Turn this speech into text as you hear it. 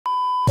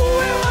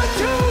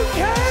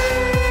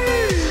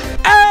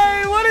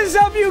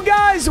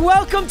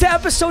welcome to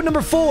episode number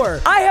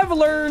 4. I have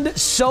learned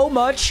so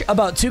much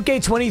about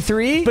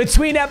 2K23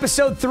 between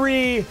episode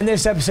 3 and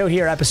this episode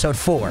here, episode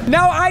 4.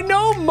 Now, I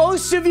know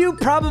most of you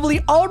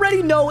probably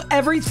already know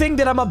everything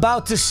that I'm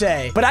about to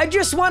say, but I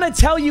just want to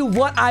tell you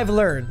what I've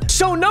learned.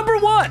 So, number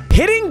 1,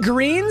 hitting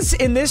greens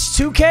in this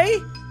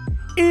 2K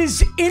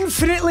is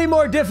infinitely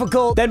more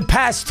difficult than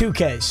past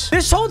 2Ks.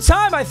 This whole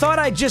time, I thought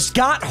I just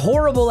got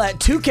horrible at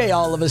 2K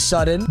all of a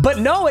sudden, but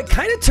no, it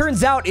kind of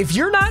turns out if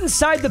you're not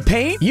inside the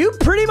paint, you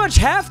pretty much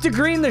have to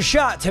green the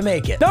shot to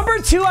make it. Number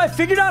 2, I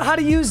figured out how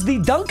to use the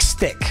dunk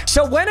stick.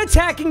 So when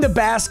attacking the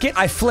basket,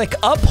 I flick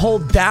up,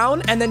 hold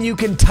down, and then you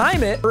can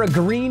time it for a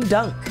green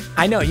dunk.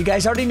 I know, you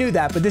guys already knew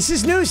that, but this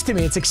is news to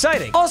me. It's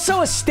exciting.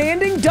 Also, a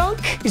standing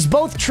dunk is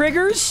both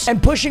triggers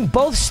and pushing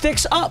both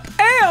sticks up.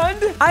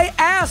 And I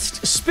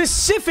asked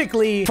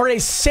specifically for a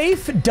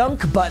safe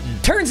dunk button.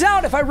 Turns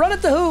out if I run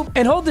at the hoop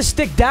and hold the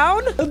stick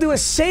down, it'll do a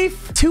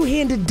safe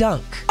two-handed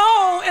dunk.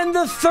 Oh, and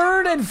the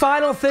third and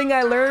final thing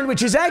I learned,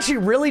 which is actually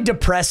really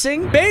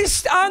depressing,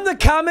 based on the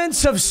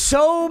comments of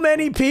so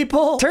many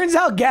people, turns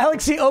out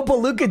Galaxy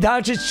Opal Luka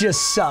Doncic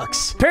just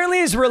sucks. Apparently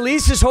his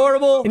release is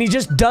horrible and he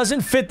just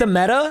doesn't fit the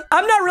meta.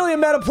 I'm not really a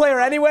meta player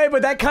anyway,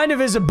 but that kind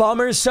of is a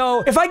bummer.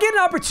 So if I get an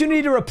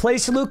opportunity to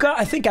replace Luka,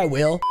 I think I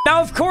will.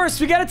 Now, of course,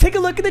 we got to take a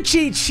look at the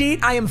cheat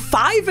sheet. I am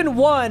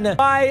 5-1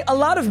 by a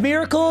lot of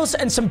miracles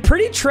and some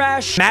pretty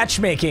trash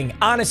matchmaking,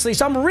 honestly.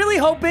 So I'm really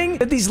hoping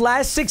that these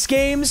last 6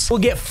 games will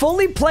get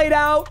fully played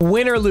out,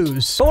 win or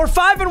lose. But we're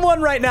 5-1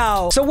 right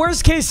now. So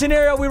worst case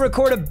scenario, we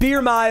record a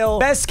beer mile.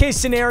 Best case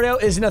scenario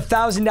is an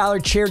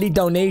 $1,000 charity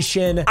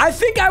donation. I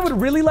think I would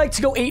really like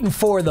to go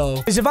 8-4 though,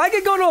 because if I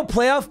could go to a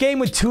playoff game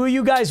with 2 of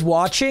you guys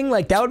watching,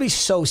 like that would be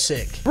so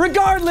sick.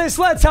 Regardless,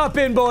 let's hop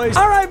in, boys.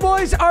 All right,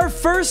 boys, our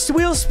first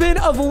wheel spin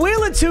of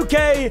Wheel of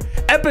 2K,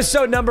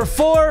 episode number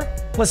 4.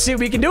 Let's see what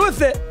we can do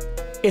with it.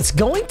 It's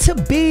going to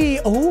be,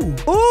 ooh,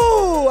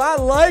 I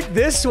like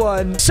this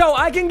one. So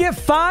I can get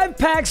 5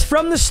 packs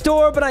from the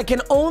store, but I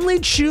can only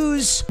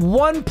choose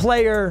 1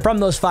 player from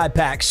those 5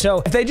 packs.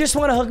 So if they just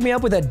want to hook me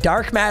up with a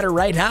dark matter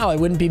right now, I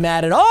wouldn't be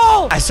mad at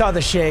all. I saw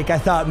the shake. I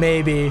thought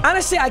maybe.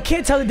 Honestly, I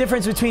can't tell the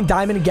difference between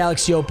Diamond and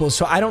Galaxy Opal,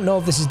 so I don't know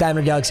if this is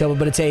Diamond or Galaxy Opal,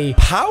 but it's a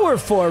power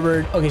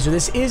forward. Okay, so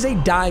this is a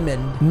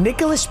Diamond.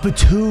 Nicholas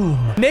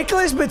Batum.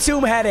 Nicholas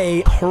Batum had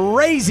a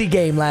crazy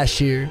game last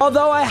year,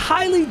 although I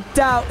highly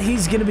doubt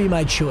he's going to be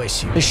my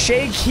choice here. The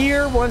shake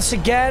here, once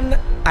again,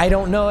 I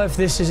don't know if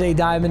this is a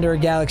Diamond or a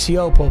Galaxy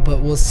Opal,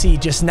 but we'll see.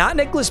 Just not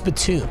Nicholas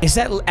Batum. Is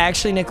that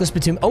actually Nicholas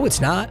Batum? Oh, it's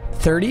not.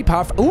 30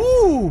 power.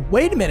 Ooh,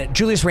 wait a minute.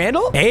 Julius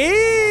Randle?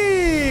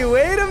 Hey,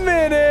 wait a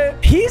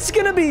minute. He's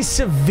going to be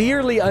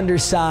severely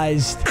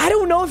undersized. I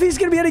don't know if he's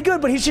going to be any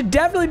good, but he should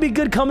definitely be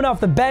good coming off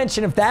the bench.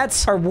 And if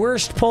that's our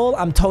worst pull,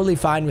 I'm totally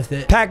fine with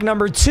it. Pack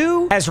number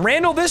 2 has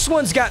Randle. This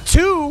one's got 2.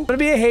 I'm going to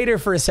be a hater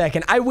for a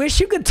second. I wish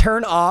you could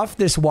turn off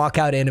this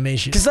walkout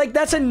animation. Because, like,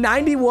 that's a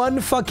 91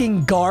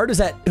 fucking guard.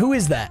 Who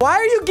is that? Why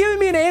are you giving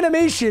me an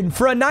animation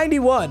for a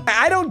 91?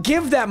 I don't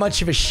give that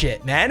much of a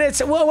shit, man.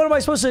 What am I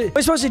supposed to? Am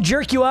I supposed to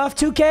jerk you off,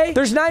 2K?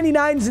 There's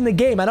 99s in the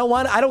game. I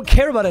don't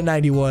care about a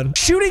 91.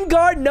 Shooting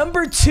guard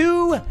number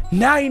 2,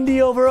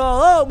 90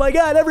 overall. Oh my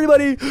god,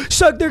 everybody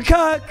suck their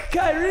cock.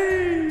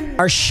 Kyrie.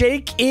 Our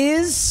shake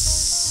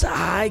is,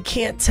 I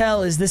can't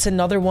tell. Is this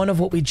another one of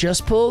what we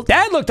just pulled?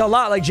 That looked a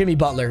lot like Jimmy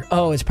Butler.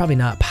 Oh, it's probably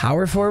not.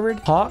 Power forward.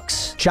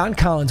 Hawks. John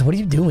Collins. What are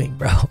you doing,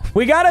 bro?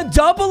 We got a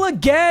double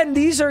again.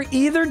 These are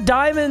either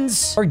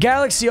Diamonds or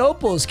Galaxy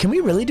Opals. Can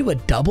we really do a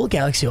double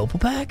Galaxy Opal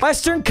pack?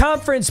 Western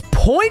Conference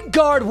point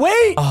guard.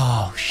 Wait.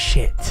 Oh,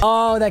 shit.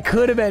 Oh, that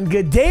could have been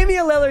good.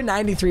 Damian Lillard,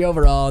 93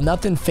 overall.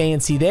 Nothing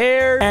fancy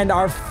there. And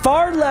our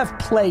far left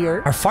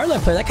player,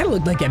 that kind of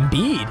looked like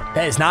Embiid.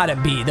 That is not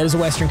Embiid. That is a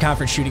Western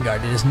Conference shooting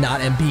guard. It is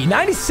not Embiid.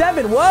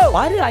 97. Whoa.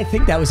 Why did I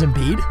think that was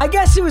Embiid? I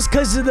guess it was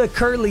because of the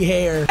curly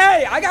hair.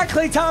 Hey, I got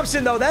Klay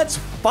Thompson, though. That's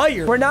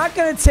fire. We're not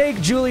going to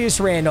take Julius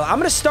Randle. I'm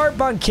going to start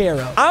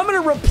Banchero. I'm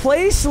going to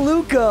replace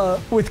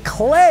Luka with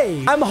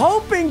Klay. I'm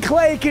hoping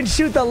Klay can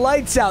shoot the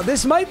lights out.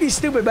 This might be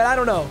stupid, but I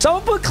don't know. So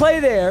I'm going to put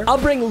Klay there. I'll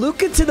bring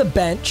Luka to the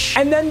bench.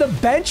 And then the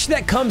bench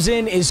that comes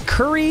in is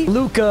Curry,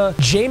 Luka,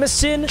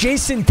 Jameson,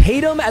 Jason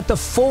Tatum at the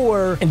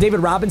 4, and David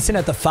Robinson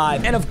at the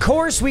 5. And of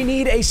course, we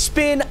need a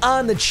spin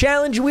on the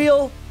challenge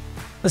wheel.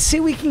 Let's see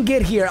what we can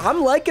get here.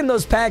 I'm liking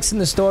those packs in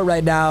the store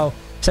right now,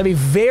 so I'd be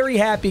very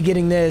happy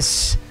getting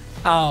this.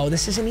 Oh,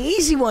 this is an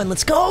easy one.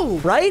 Let's go,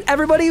 right?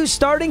 Everybody who's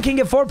starting can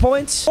get 4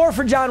 points. 4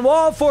 for John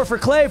Wall, 4 for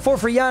Klay, 4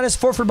 for Giannis,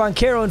 4 for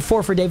Banchero, and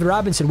 4 for David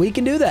Robinson. We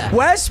can do that.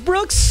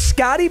 Westbrook,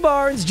 Scotty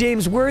Barnes,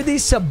 James Worthy,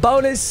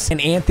 Sabonis, and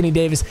Anthony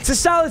Davis. It's a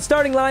solid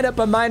starting lineup,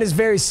 but mine is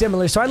very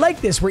similar, so I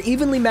like this. We're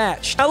evenly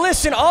matched. Now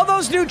listen, all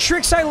those new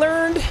tricks I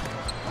learned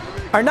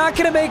are not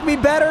going to make me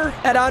better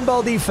at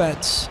on-ball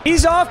defense.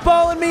 He's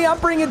off-balling me. I'm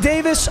bringing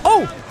Davis.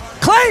 Oh,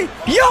 Klay.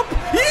 Yup.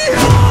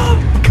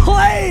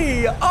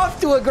 Klay off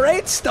to a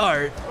great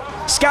start.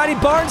 Scotty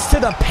Barnes to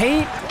the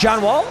paint.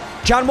 John Wall.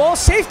 John Wall,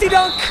 safety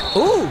dunk.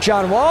 Ooh,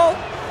 John Wall.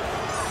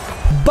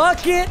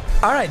 Bucket.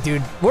 All right,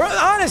 dude.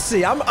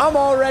 Honestly, I'm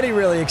already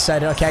really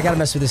excited. Okay, I got to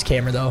mess with this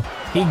camera, though.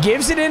 He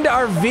gives it into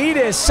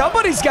Arvidas.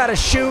 Somebody's got to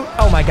shoot.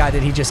 Oh, my God.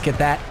 Did he just get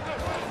that?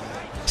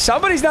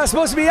 Somebody's not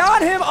supposed to be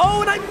on him.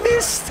 Oh, and I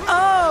missed.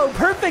 Oh,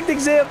 perfect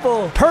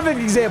example. Perfect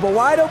example.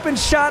 Wide open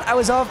shot. I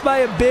was off by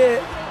a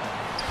bit.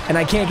 And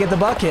I can't get the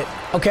bucket.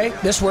 Okay,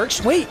 this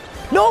works. Wait.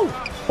 No.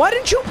 Why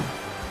didn't you?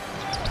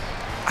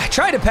 I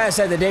tried to pass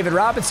that to David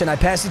Robinson. I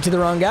passed it to the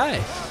wrong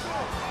guy.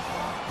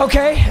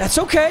 Okay, that's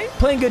okay.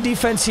 Playing good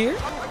defense here.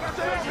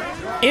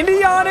 Into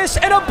Giannis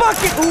and a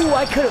bucket. Ooh,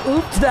 I could have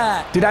ooped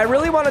that. Dude, I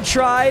really want to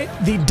try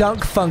the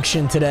dunk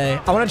function today.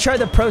 I want to try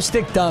the pro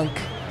stick dunk.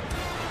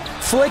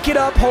 Flick it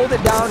up, hold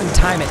it down, and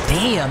time it.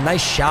 Damn,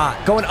 nice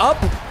shot. Going up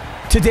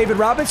to David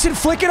Robinson.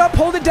 Flick it up,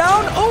 hold it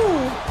down.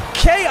 Oh,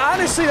 okay.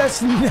 Honestly,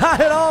 that's not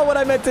at all what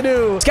I meant to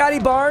do. Scotty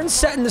Barnes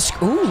setting the...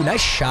 Ooh,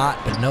 nice shot,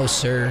 but no,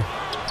 sir.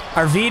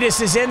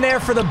 Arvidas is in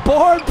there for the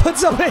board.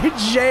 Puts up a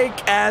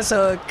Jake ass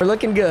hook. We're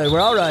looking good. We're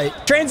all right.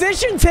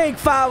 Transition take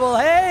foul.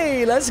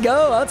 Hey, let's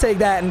go. I'll take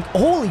that. And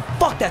holy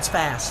fuck, that's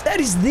fast. That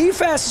is the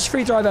fastest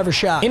free throw I've ever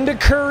shot. Into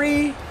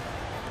Curry.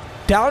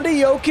 Down to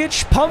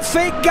Jokic. Pump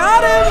fake.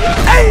 Got him.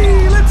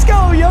 Hey, let's go,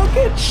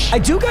 Jokic. I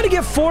do got to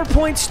get 4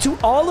 points to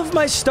all of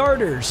my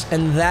starters.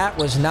 And that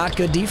was not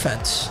good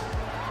defense.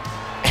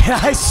 And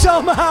I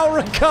somehow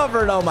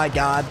recovered. Oh, my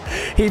God.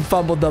 He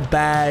fumbled the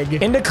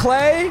bag. Into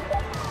Clay.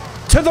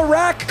 To the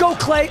rack, go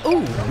Clay.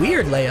 Ooh,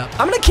 weird layup.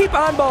 I'm going to keep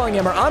on-balling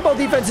him. Our on-ball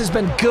defense has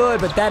been good,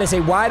 but that is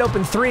a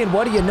wide-open three, and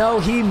what do you know?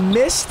 He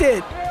missed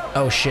it.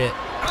 Oh, shit.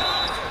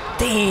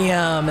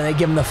 Damn, and they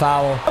give him the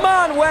foul. Come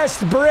on,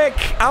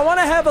 Westbrook. I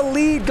want to have a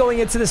lead going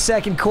into the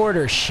second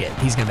quarter. Shit,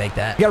 he's going to make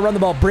that. You got to run the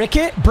ball. Brick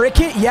it,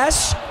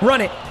 yes. Run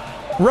it,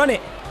 run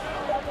it.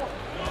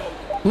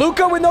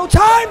 Luka with no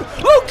time.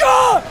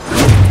 Luka!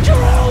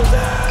 Drills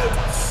it!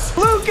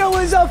 Luka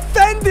was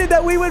offended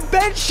that we would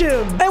bench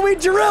him. And we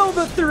drilled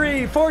the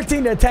three.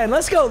 14-10.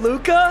 Let's go,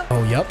 Luka.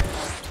 Oh, yep.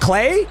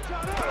 Clay.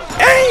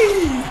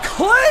 Hey,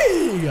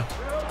 Clay.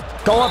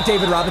 Go up,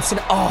 David Robinson.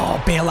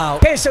 Oh, bailout.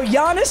 Okay, so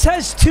Giannis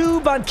has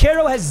 2.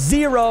 Banchero has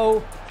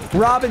 0.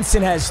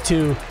 Robinson has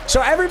 2.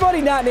 So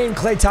everybody not named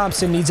Klay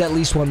Thompson needs at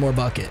least 1 more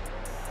bucket.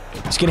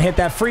 He's going to hit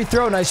that free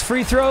throw. Nice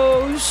free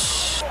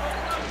throws.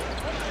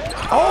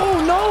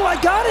 Oh, no,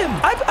 I got him.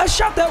 I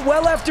shot that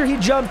well after he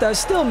jumped. I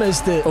still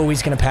missed it. Oh,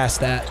 he's going to pass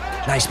that.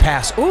 Nice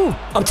pass. Ooh,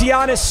 up to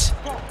Giannis.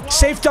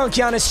 Safe dunk,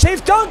 Giannis.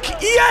 Safe dunk.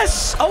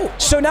 Yes. Oh,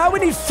 so now we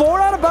need 4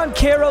 out of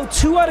Banchero,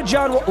 2 out of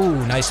John Wall.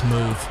 Ooh, nice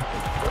move.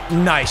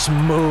 Nice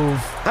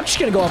move. I'm just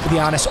going to go up with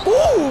Giannis.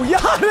 Ooh,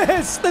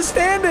 Giannis, the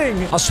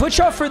standing. I'll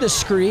switch off for the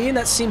screen.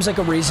 That seems like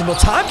a reasonable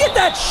time. Get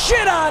that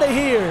shit out of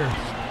here.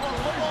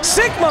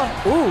 Sigma.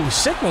 Ooh,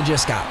 Sigma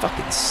just got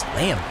fucking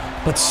slammed.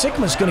 But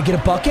Sigma's going to get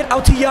a bucket.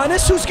 Out to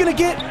Giannis, who's going to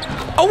get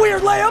a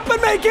weird layup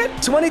and make it.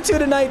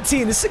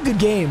 22-19. This is a good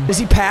game. Does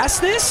he pass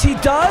this? He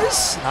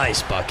does.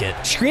 Nice bucket.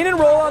 Screen and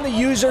roll on the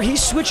user. He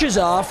switches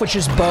off, which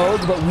is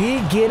bold, but we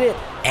get it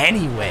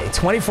anyway.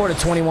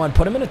 24-21.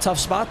 Put him in a tough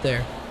spot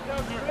there.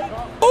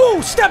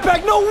 Oh, step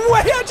back. No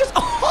way. I just...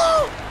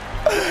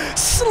 Oh,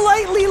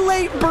 slightly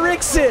late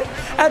bricks it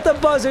at the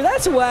buzzer.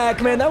 That's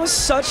whack, man. That was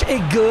such a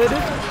good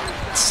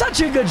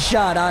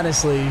shot,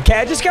 honestly. Okay,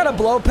 I just got to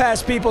blow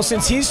past people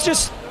since he's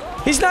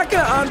not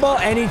going to on-ball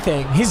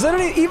anything. He's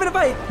literally, even if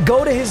I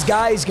go to his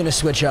guy, he's going to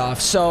switch off.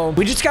 So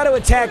we just got to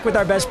attack with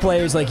our best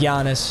players like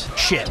Giannis.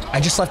 Shit, I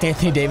just left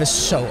Anthony Davis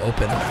so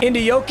open. Into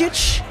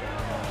Jokic.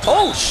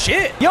 Oh,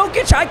 shit.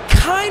 Jokic, I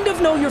kind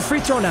of know your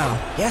free throw now.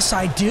 Yes,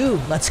 I do.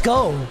 Let's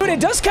go. But it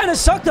does kind of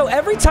suck, though.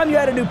 Every time you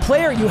add a new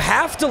player, you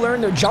have to learn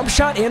their jump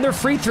shot and their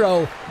free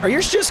throw, or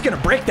you're just going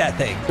to break that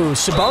thing. Ooh,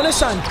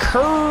 Sabonis on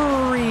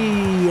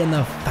Curry and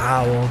the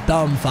foul.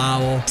 Dumb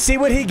foul. See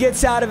what he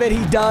gets out of it.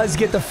 He does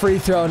get the free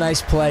throw.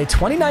 Nice play.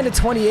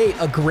 29-28.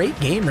 A great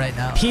game right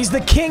now. He's the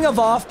king of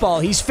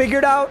off-ball. He's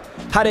figured out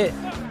how to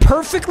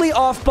perfectly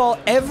off-ball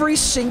every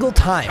single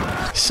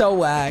time. So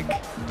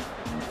whack.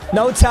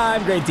 No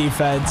time. Great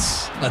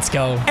defense. Let's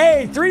go.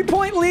 Hey,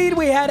 3-point lead.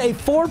 We had a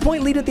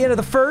 4-point lead at the end of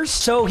the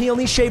first, so he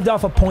only shaved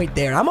off a point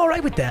there. I'm all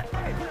right with that.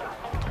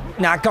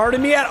 Not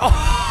guarding me at all.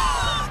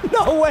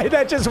 No way.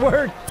 That just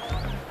worked.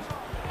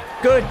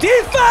 Good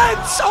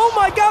defense. Oh,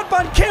 my God.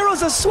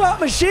 Banchero's a swap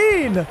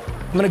machine.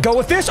 I'm going to go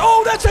with this.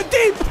 Oh, that's a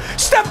deep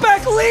step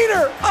back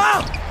leader.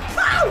 Oh.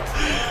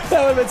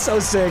 That would have been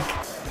so sick.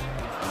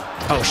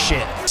 Oh,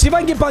 shit. See if I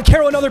can get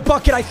Banchero another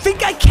bucket. I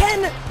think I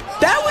can.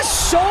 That was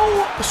so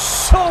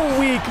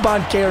weak,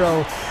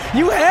 Banchero.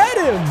 You had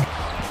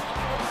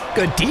him.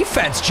 Good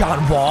defense,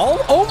 John Wall.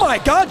 Oh, my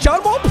God.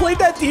 John Wall played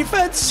that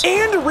defense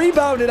and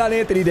rebounded on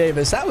Anthony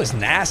Davis. That was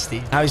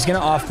nasty. Now he's going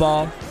to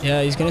off-ball.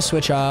 Yeah, he's going to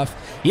switch off.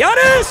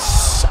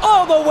 Giannis!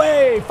 All the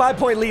way.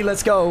 5-point lead.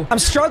 Let's go. I'm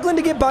struggling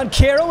to get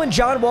Banchero and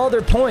John Wall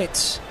their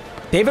points.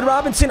 David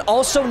Robinson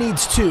also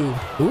needs 2.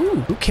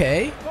 Ooh,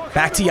 okay.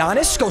 Back to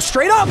Giannis. Go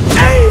straight up.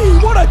 Hey,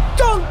 what a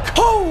dunk.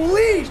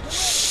 Holy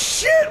shit.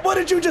 What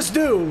did you just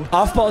do?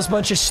 Off-ball is a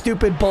bunch of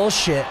stupid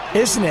bullshit,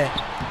 isn't it?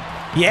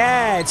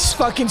 Yeah, it's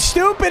fucking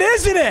stupid,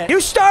 isn't it?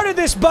 You started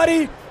this,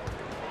 buddy.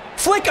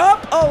 Flick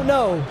up. Oh,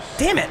 no.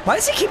 Damn it. Why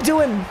does he keep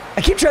doing...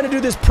 I keep trying to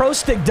do this pro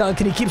stick dunk,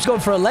 and he keeps going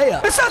for a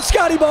layup. It's not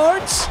Scotty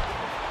Barnes.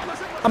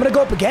 I'm going to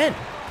go up again.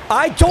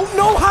 I don't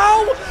know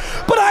how,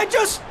 but I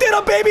just did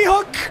a baby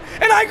hook,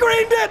 and I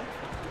greened it.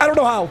 I don't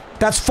know how.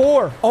 That's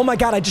 4. Oh, my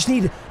God. I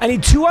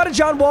need 2 out of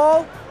John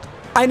Wall.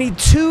 I need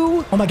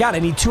 2. Oh, my God. I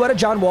need 2 out of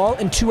John Wall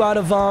and 2 out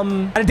of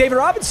David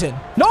Robinson.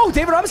 No,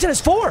 David Robinson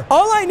has 4.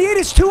 All I need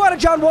is 2 out of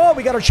John Wall.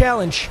 We got our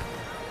challenge.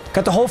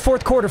 Got the whole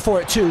 4th quarter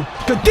for it, too.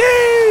 Good D!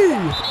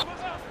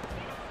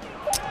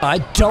 I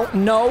don't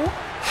know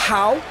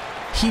how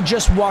he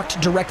just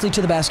walked directly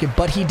to the basket,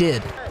 but he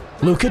did.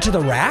 Luka to the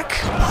rack.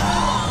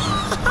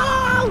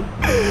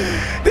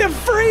 The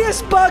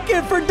freest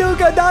bucket for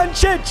Luka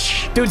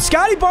Doncic. Dude,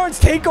 Scotty Barnes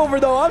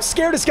takeover, though. I'm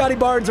scared of Scotty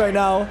Barnes right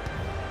now.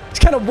 He's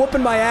kind of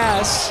whooping my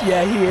ass.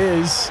 Yeah, he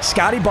is.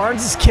 Scotty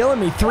Barnes is killing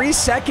me. 3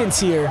 seconds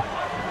here.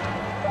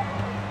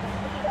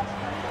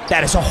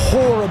 That is a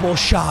horrible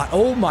shot.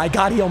 Oh my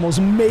God, he almost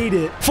made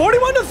it.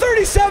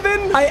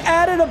 41-37. I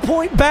added a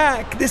point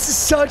back. This is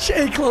such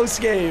a close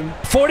game.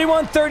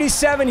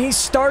 41-37. He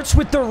starts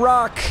with the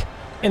rock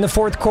in the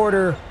 4th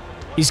quarter.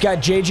 He's got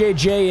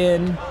JJJ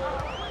in.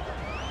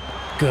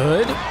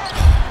 Good.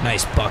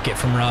 Nice bucket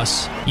from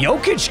Russ.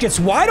 Jokic gets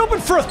wide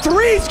open for a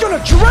 3. He's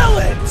gonna drill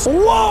it.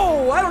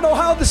 Whoa, I don't know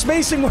how the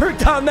spacing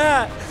worked on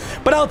that,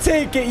 but I'll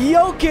take it.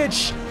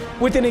 Jokic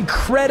with an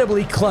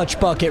incredibly clutch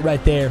bucket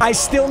right there. I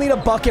still need a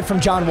bucket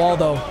from John Wall,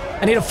 though.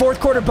 I need a 4th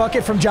quarter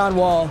bucket from John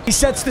Wall. He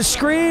sets the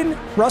screen.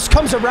 Russ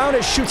comes around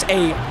and shoots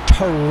a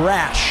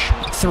trash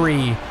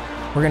 3.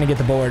 We're gonna get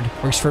the board.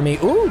 Works for me.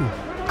 Ooh,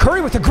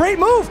 Curry with a great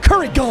move.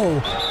 Curry,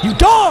 go. You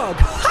dog.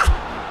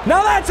 Ha!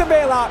 Now that's a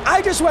bailout.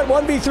 I just went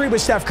 1v3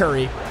 with Steph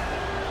Curry.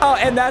 Oh,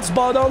 and that's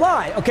ball don't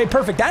lie. Okay,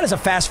 perfect. That is a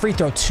fast free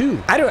throw,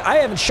 too. I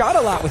haven't shot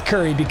a lot with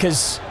Curry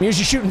because I'm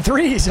usually shooting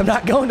 3s. I'm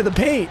not going to the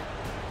paint.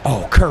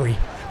 Oh, Curry.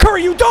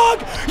 Curry, you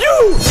dog!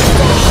 You!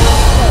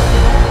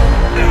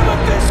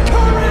 Amethyst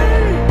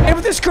Curry!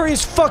 Amethyst Curry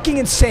is fucking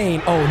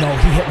insane. Oh, no,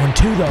 he hit one,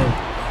 too, though.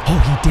 Oh,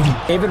 he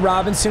didn't. David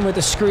Robinson with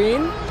the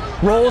screen.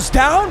 Rolls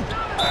down.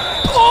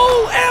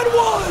 Oh, and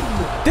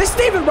 1! This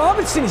David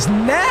Robinson is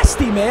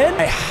nasty, man.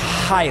 I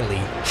highly...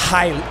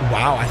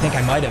 Wow, I think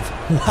I might have.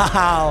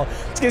 Wow.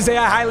 I was going to say,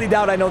 I highly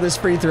doubt I know this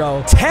free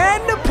throw.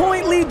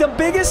 10-point lead, the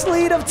biggest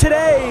lead of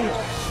today.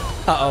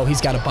 Uh-oh,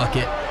 he's got a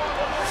bucket.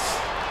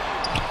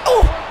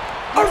 Oh!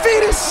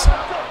 Arvidas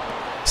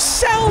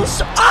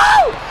sells.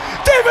 Oh!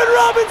 David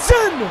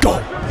Robinson! Go!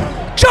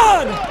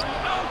 John!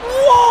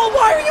 Whoa,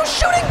 why are you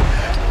shooting?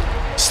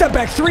 Step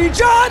back 3,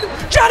 John!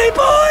 Johnny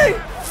boy!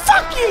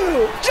 Fuck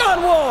you!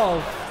 John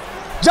Wall!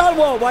 John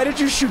Wall, why did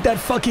you shoot that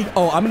fucking...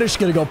 Oh, I'm just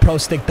gonna go pro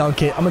stick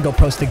dunk it. I'm gonna go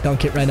pro stick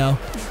dunk it right now.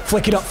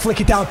 Flick it up, flick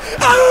it down.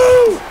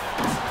 Oh!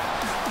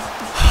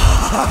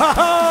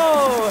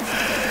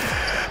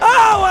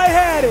 Oh, I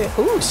had it!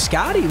 Ooh,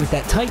 Scotty with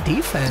that tight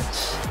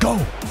defense. Go!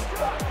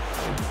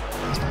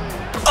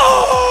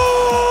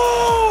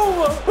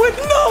 Oh! With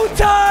no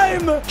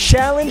time!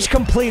 Challenge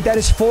complete. That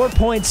is 4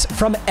 points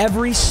from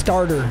every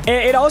starter. And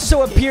it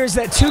also appears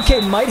that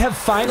 2K might have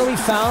finally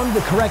found the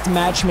correct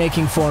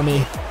matchmaking for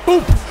me.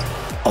 Oop!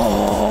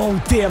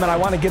 Oh, damn it. I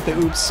want to get the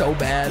oops so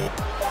bad.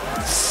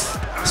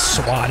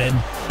 Swatted.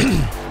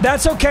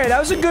 That's okay. That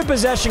was a good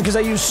possession because I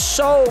used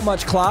so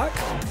much clock.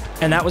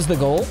 And that was the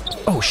goal.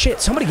 Oh,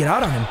 shit. Somebody get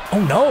out on him.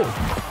 Oh, no.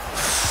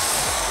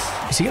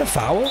 Is he going to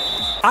foul?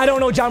 I don't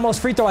know John Wall's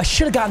free throw. I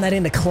should have gotten that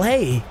into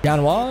Clay.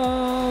 John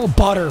Wall.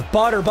 Butter.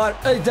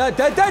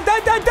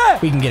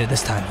 We can get it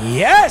this time.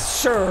 Yes,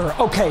 sir.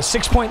 Okay,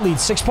 6-point lead.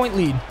 6-point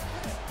lead.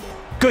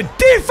 Good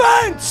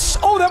defense.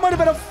 Oh, that might have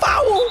been a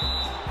foul.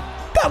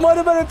 That might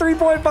have been a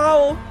 3-point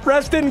foul.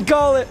 Refs didn't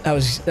call it. That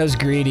was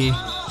greedy.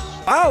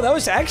 Wow, that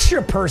was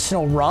extra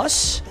personal,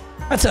 Russ.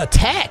 That's a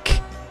tech.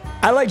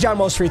 I like John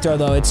Wall's free throw,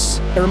 though. It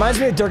reminds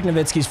me of Dirk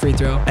Nowitzki's free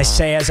throw. I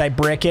say as I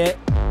brick it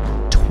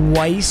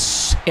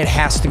twice, it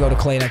has to go to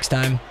Clay next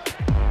time.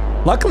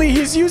 Luckily,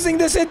 he's using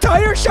this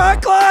entire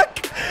shot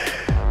clock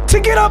to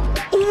get up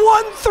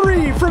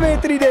 1-3 from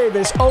Anthony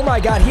Davis. Oh, my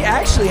God. He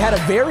actually had a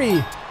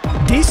very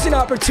decent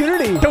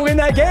opportunity to win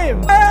that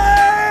game.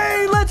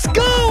 Hey, let's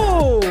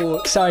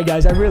go. Sorry,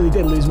 guys. I really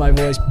did lose my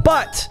voice.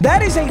 But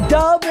that is a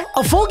dub,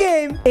 a full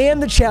game,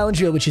 and the challenge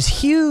wheel, which is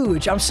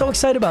huge. I'm so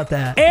excited about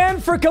that.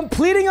 And for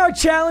completing our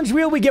challenge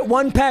wheel, we get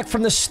 1 pack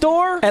from the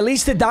store, at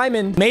least a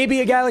diamond,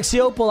 maybe a Galaxy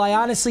Opal. I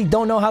honestly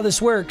don't know how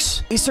this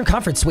works. Eastern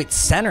Conference, wait,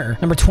 center,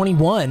 number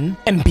 21.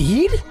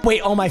 Embiid?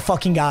 Wait, oh my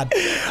fucking God.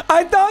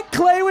 I thought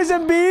Clay was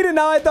Embiid, and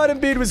now I thought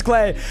Embiid was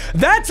Clay.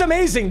 That's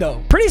amazing,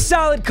 though. Pretty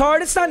solid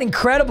card. It's not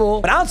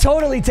incredible, but I'll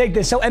totally take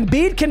this. So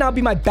Embiid can now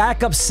be my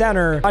backup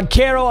center. On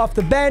Caro off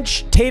the bench,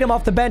 Tatum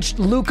off the bench,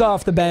 Luka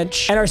off the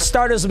bench, and our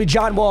starters will be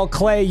John Wall,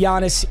 Clay,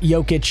 Giannis,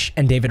 Jokic,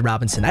 and David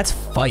Robinson. That's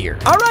fire.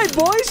 All right,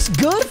 boys.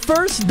 Good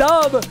first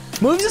dub.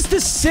 Moves us to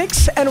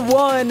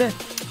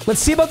 6-1. Let's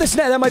see about this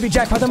net. That might be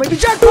jackpot. That might be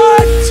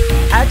jackpot.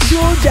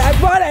 Actual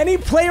jackpot. Any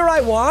player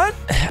I want.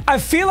 I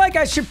feel like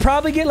I should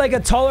probably get like a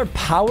taller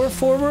power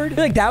forward. I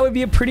feel like that would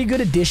be a pretty good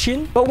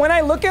addition. But when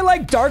I look at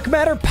like dark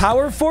matter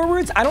power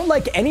forwards, I don't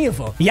like any of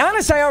them.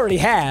 Giannis, I already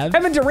have.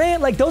 Kevin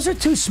Durant, like those are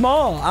too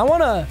small. I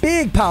want a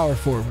big power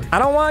forward. I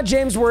don't want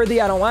James Worthy.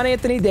 I don't want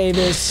Anthony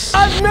Davis.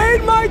 I've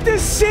made my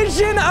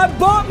decision. I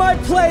bought my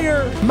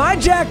player. My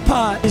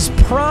jackpot is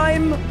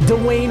prime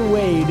Dwayne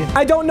Wade.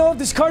 I don't know if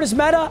this card is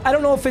meta. I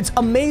don't know if it's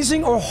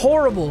amazing or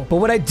horrible. But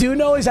what I do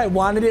know is I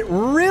wanted it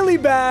really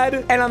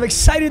bad, and I'm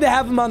excited to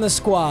have him on the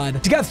squad.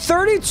 He's got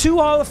 32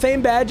 Hall of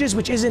Fame badges,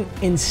 which isn't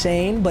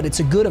insane, but it's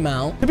a good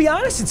amount. To be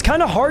honest, it's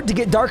kind of hard to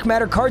get dark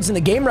matter cards in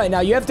the game right now.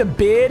 You have to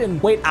bid and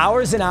wait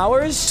hours and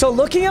hours. So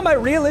looking at my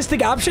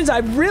realistic options, I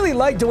really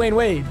like Dwayne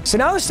Wade. So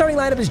now the starting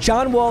lineup is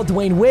John Wall,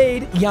 Dwayne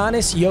Wade,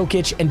 Giannis,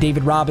 Jokic, and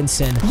David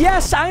Robinson.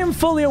 Yes, I am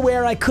fully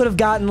aware I could have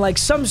gotten like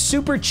some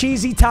super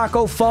cheesy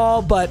Taco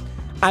Fall, but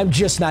I'm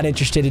just not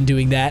interested in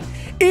doing that.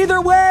 Either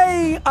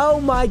way,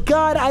 oh my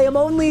God, I am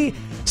only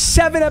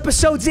 7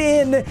 episodes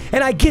in,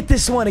 and I get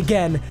this one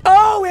again.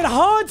 Oh, it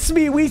haunts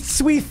me. We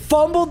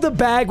fumbled the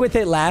bag with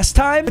it last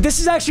time, but this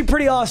is actually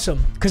pretty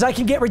awesome because I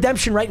can get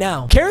redemption right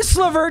now. Karis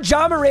LeVert,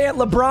 John Morant,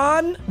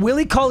 LeBron,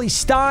 Willie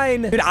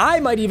Cauley-Stein. Dude, I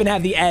might even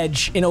have the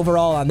edge in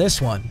overall on this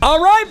one.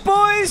 All right,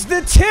 boys,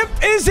 the tip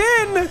is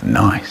in.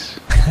 Nice.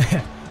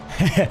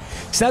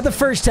 It's not the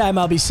first time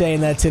I'll be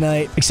saying that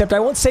tonight. Except I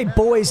won't say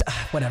boys.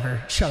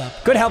 Whatever. Shut up.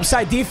 Good help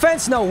side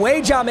defense. No way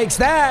Ja makes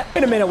that.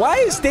 Wait a minute. Why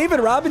is David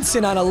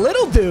Robinson on a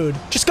little dude?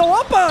 Just go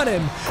up on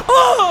him.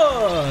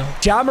 Oh!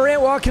 John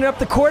Morant walking up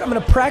the court. I'm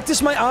going to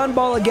practice my on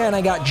ball again.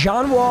 I got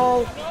John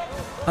Wall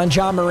on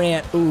John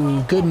Morant.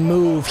 Ooh, good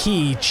move.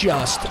 He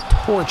just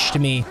torched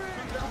me.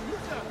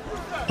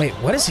 Wait,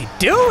 what is he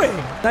doing?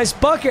 Nice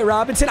bucket,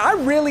 Robinson. I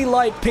really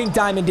like Pink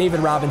Diamond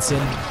David Robinson.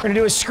 We're going to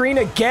do a screen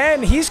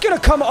again. He's going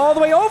to come all the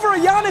way over. A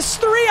Giannis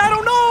 3. I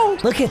don't know.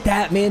 Look at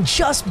that, man.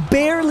 Just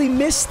barely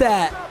missed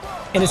that.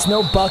 And it's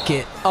no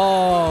bucket.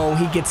 Oh,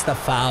 he gets the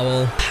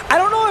foul. I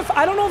don't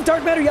know if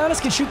Dark Matter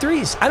Giannis can shoot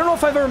threes. I don't know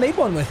if I've ever made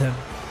one with him.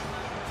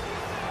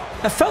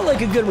 That felt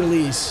like a good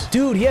release.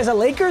 Dude, he has a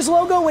Lakers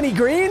logo when he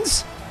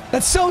greens?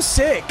 That's so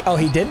sick. Oh,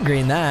 he didn't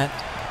green that.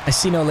 I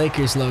see no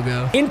Lakers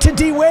logo. Into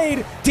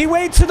D-Wade.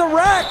 D-Wade to the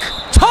rack.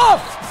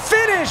 Tough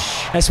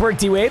finish. Nice work,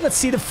 D-Wade. Let's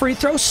see the free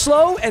throw.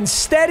 Slow and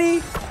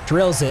steady.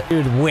 Drills it.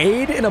 Dude,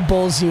 Wade in a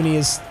Bulls uni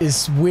is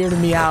weirding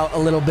me out a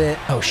little bit.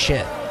 Oh,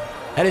 shit.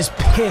 That is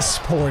piss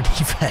poor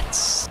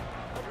defense.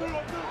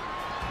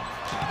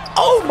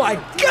 Oh, my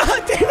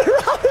God, David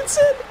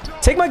Robinson.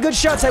 Take my good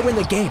shots, I win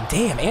the game.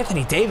 Damn,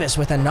 Anthony Davis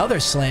with another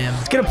slam.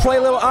 He's going to play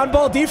a little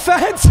on-ball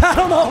defense. I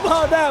don't know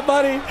about that,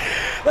 buddy.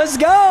 Let's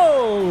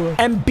go.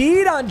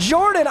 Embiid on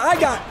Jordan. I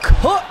got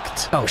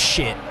cooked. Oh,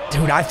 shit.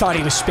 Dude, I thought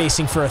he was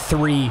spacing for a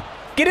 3.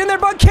 Get in there,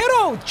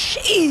 Bucketto.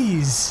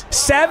 Jeez.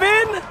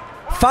 7,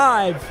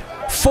 5,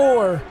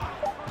 4.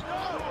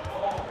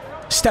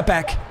 Step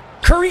back.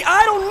 Curry,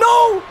 I don't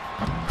know.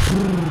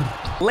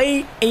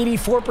 Late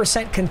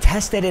 84%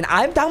 contested, and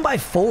I'm down by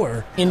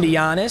 4. Into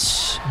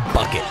Giannis.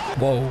 Bucket.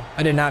 Whoa.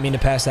 I did not mean to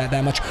pass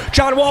that much.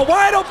 John Wall,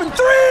 wide open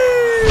 3.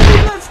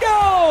 Let's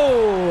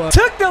go.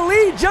 Took the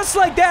lead just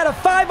like that. A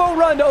 5-0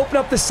 run to open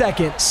up the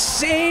second.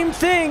 Same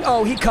thing.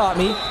 Oh, he caught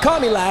me.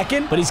 Caught me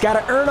lacking, but he's got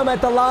to earn them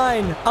at the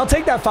line. I'll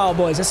take that foul,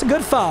 boys. That's a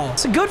good foul.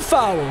 It's a good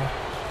foul.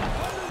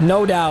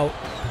 No doubt.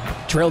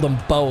 Drilled them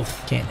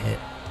both. Can't hit.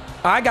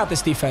 I got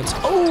this defense.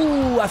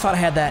 Oh, I thought I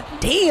had that.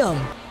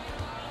 Damn.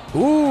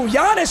 Ooh,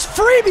 Giannis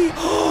freebie.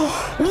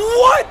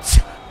 What?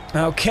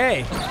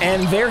 Okay,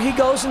 and there he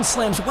goes and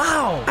slams.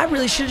 Wow, I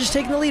really should have just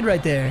taken the lead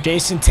right there.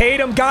 Jason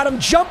Tatum got him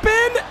jumping.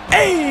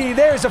 Hey,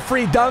 there's a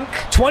free dunk.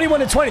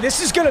 21-20.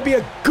 This is going to be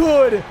a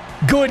good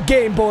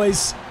game,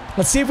 boys.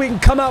 Let's see if we can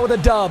come out with a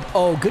dub.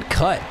 Oh, good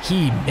cut.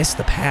 He missed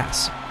the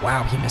pass.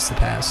 Wow, he missed the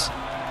pass.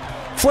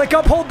 Flick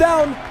up, hold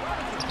down.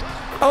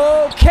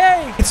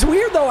 Okay. It's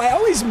weird, though. I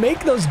always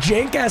make those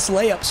jank-ass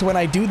layups when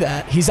I do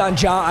that. He's on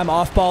Ja. I'm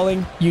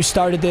off-balling. You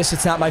started this.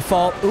 It's not my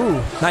fault. Ooh,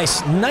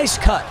 nice. Nice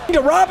cut. To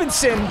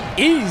Robinson.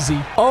 Easy.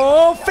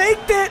 Oh,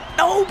 faked it.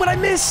 No, but I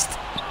missed.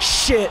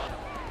 Shit.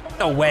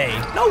 No way.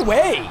 No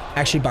way.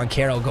 Actually,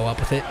 Banchero will go up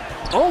with it.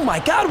 Oh, my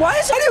God. Why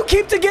is he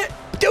keep to get...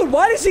 Dude,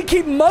 why does he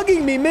keep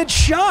mugging me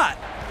mid-shot?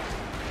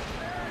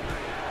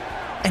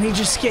 And he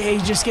just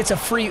gets a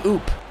free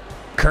oop.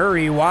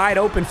 Curry wide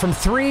open from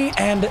 3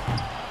 and...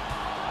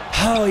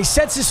 Oh, he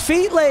sets his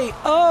feet late.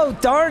 Oh,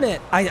 darn it.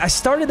 I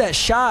started that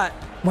shot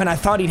when I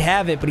thought he'd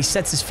have it, but he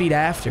sets his feet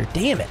after.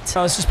 Damn it.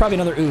 Oh, this is probably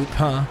another oop,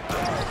 huh?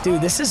 Dude,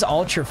 this is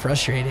ultra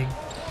frustrating.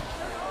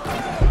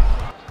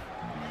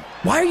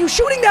 Why are you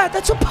shooting that?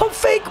 That's a pump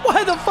fake.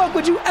 Why the fuck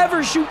would you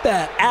ever shoot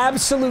that?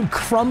 Absolute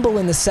crumble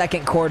in the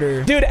second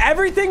quarter. Dude,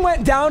 everything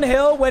went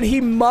downhill when he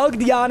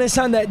mugged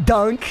Giannis on that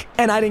dunk,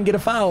 and I didn't get a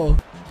foul.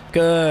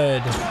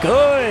 Good.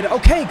 Good.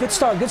 Okay, good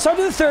start. Good start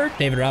to the third.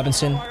 David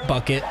Robinson,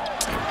 bucket.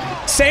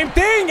 Same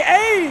thing,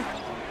 hey!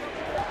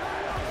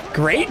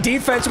 Great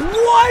defense.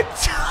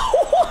 What?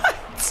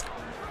 What?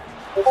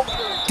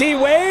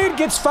 D-Wade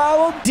gets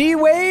fouled.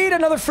 D-Wade,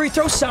 another free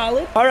throw,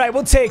 solid. All right,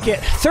 we'll take it.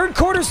 Third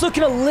quarter's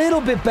looking a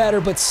little bit better,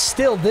 but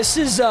still, this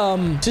is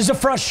a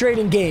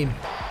frustrating game.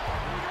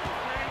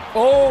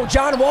 Oh,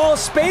 John Wall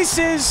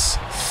spaces.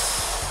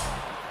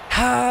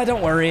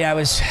 Don't worry, I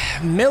was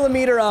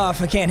millimeter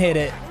off. I can't hit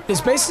it.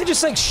 It's basically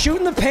just like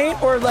shooting the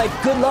paint or like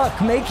good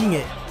luck making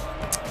it.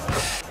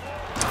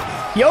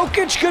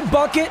 Jokic, good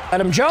bucket.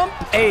 Let him jump.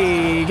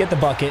 Hey, get the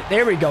bucket.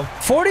 There we go.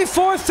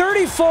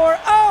 44-34.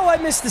 Oh, I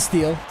missed the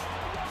steal.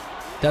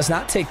 Does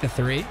not take the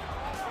three.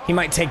 He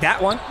might take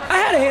that one. I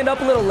had a hand up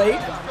a little late.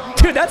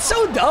 Dude, that's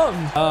so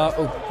dumb.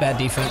 Oh, bad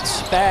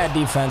defense. Bad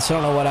defense. I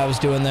don't know what I was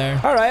doing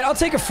there. All right, I'll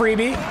take a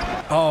freebie.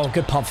 Oh,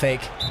 good pump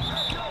fake.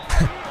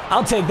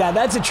 I'll take that.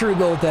 That's a true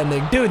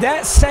goaltending. Dude,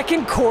 that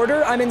second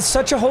quarter, I'm in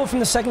such a hole from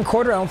the second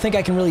quarter, I don't think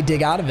I can really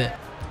dig out of it.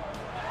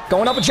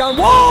 Going up with John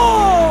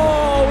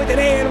Wall with an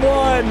and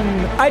one.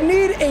 I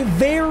need a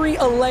very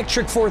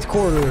electric fourth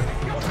quarter.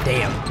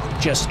 Damn,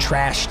 just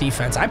trash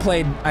defense. I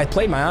played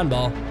my on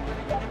ball.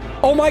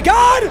 Oh my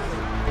God!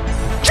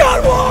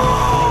 John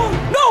Wall!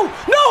 No!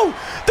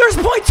 There's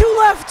 0.2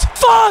 left.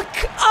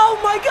 Fuck! Oh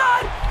my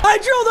God! I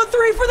drilled a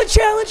three for the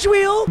challenge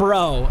wheel.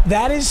 Bro,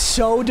 that is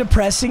so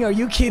depressing. Are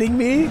you kidding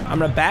me? I'm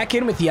gonna back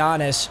in with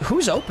Giannis.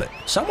 Who's open?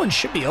 Someone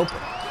should be open.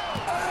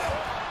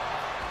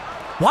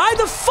 Why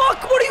the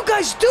fuck? What are you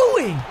guys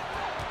doing?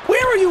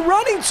 Where are you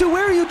running to?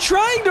 Where are you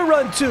trying to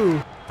run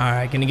to? All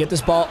right, gonna get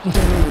this ball.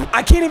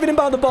 I can't even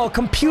inbound the ball.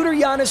 Computer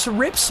Giannis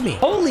rips me.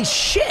 Holy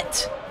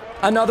shit.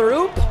 Another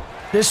oop.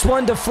 This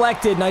one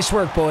deflected. Nice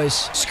work,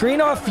 boys.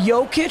 Screen off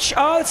Jokic.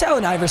 Oh, it's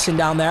Allen Iverson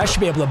down there. I should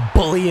be able to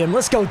bully him.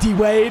 Let's go,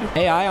 D-Wade.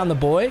 AI on the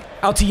boy.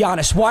 Out to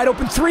Giannis. Wide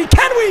open three.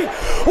 Can we?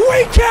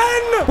 We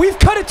can! We've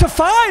cut it to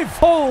 5.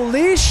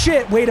 Holy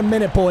shit. Wait a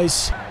minute,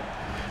 boys.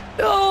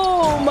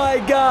 Oh, my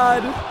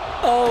God.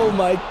 Oh,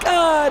 my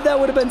God. That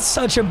would have been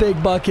such a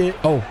big bucket.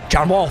 Oh,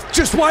 John Wall.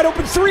 Just wide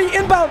open 3.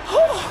 Inbound.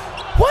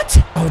 Oh, what?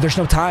 Oh, there's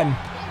no time.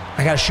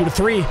 I got to shoot a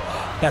 3.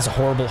 That's a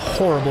horrible,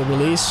 horrible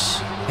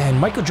release. And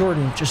Michael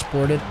Jordan just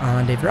boarded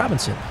on David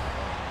Robinson.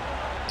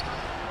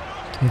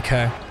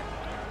 Okay.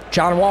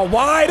 John Wall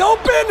wide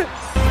open.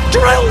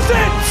 Drills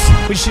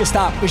it. We should have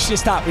stopped. We should have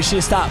stopped. We should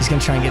have stopped. He's going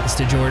to try and get this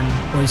to Jordan.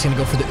 Or he's going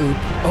to go for the oop.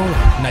 Oh,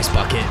 nice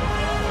bucket.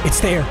 It's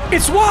there.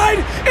 It's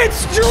wide.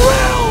 It's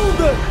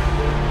drilled.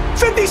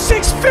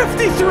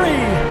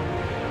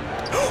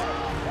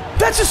 56-53.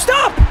 That's a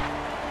stop.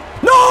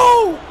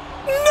 No.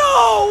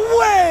 No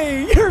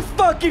way. You're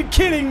fucking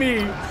kidding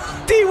me.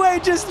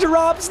 D-Wade just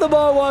drops the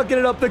ball walking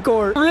it up the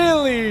court.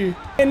 Really?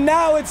 And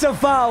now it's a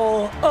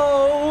foul.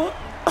 Oh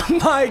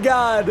my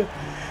God.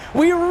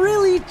 We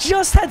really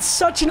just had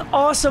such an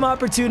awesome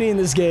opportunity in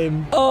this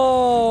game.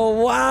 Oh,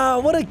 wow.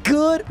 What a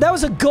good... That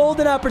was a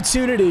golden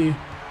opportunity.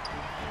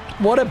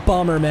 What a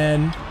bummer,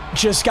 man.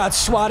 Just got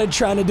swatted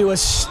trying to do a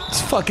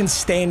fucking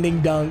standing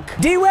dunk.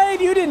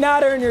 D-Wade, you did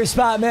not earn your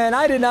spot, man.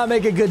 I did not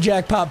make a good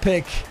jackpot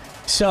pick.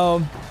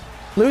 So...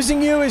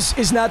 Losing you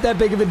is not that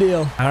big of a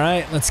deal. All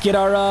right, let's get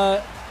our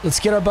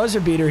buzzer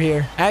beater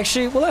here.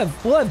 Actually, we'll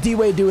have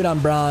D-Wade do it on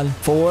Bron.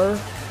 4,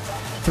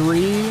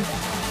 3,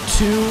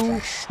 2,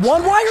 1. Why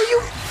are you?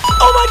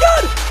 Oh my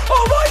God!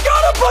 Oh my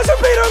God! A buzzer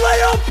beater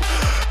layup!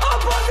 A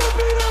buzzer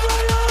beater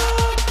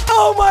layup!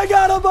 Oh my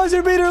God! A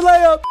buzzer beater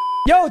layup!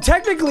 Yo,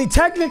 technically,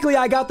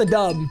 I got the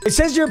dub. It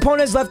says your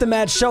opponent has left the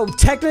match, so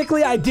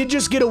technically, I did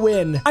just get a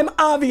win. I'm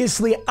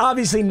obviously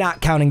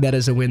not counting that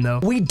as a win, though.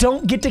 We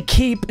don't get to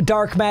keep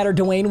Dark Matter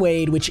Dwayne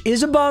Wade, which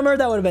is a bummer.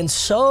 That would have been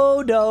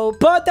so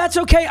dope, but that's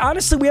okay.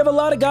 Honestly, we have a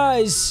lot of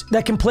guys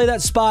that can play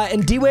that spot,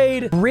 and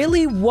D-Wade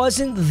really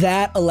wasn't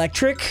that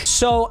electric,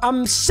 so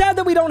I'm sad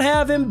that we don't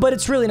have him, but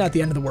it's really not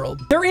the end of the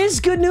world. There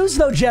is good news,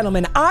 though,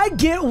 gentlemen. I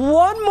get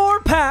one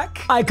more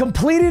pack. I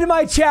completed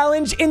my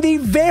challenge in the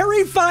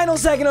very final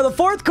second of the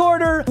fourth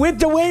quarter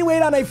with Dwayne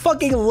Wade on a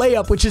fucking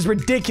layup, which is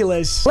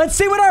ridiculous. Let's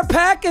see what our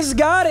pack has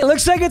got. It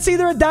looks like it's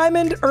either a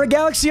diamond or a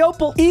Galaxy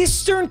Opal.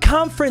 Eastern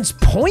Conference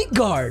point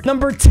guard.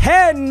 Number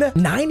 10.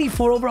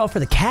 94 overall for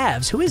the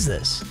Cavs. Who is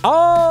this?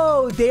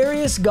 Oh,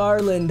 Darius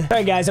Garland. All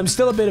right, guys, I'm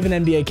still a bit of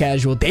an NBA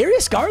casual.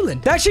 Darius Garland.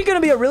 It's actually going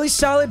to be a really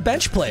solid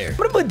bench player. I'm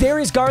going to put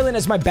Darius Garland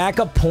as my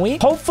backup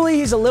point. Hopefully,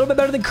 he's a little bit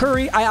better than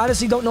Curry. I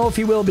honestly don't know if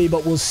he will be,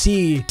 but we'll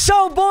see.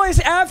 So, boys,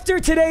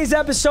 after today's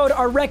episode,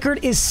 our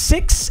record is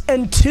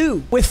 6-2.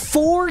 With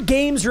 4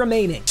 games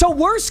remaining. So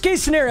worst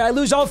case scenario, I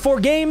lose all 4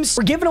 games.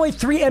 We're giving away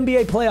 3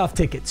 NBA playoff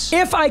tickets.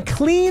 If I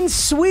clean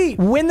sweep,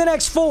 win the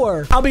next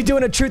 4, I'll be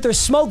doing a truth or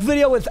smoke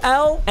video with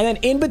L. And then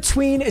in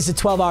between is a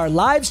 12-hour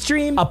live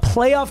stream, a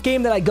playoff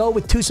game that I go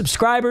with 2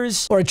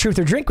 subscribers, or a truth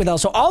or drink with L.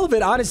 So all of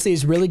it, honestly,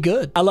 is really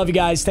good. I love you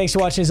guys. Thanks for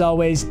watching as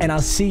always. And I'll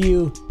see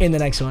you in the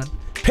next one.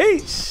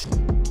 Peace.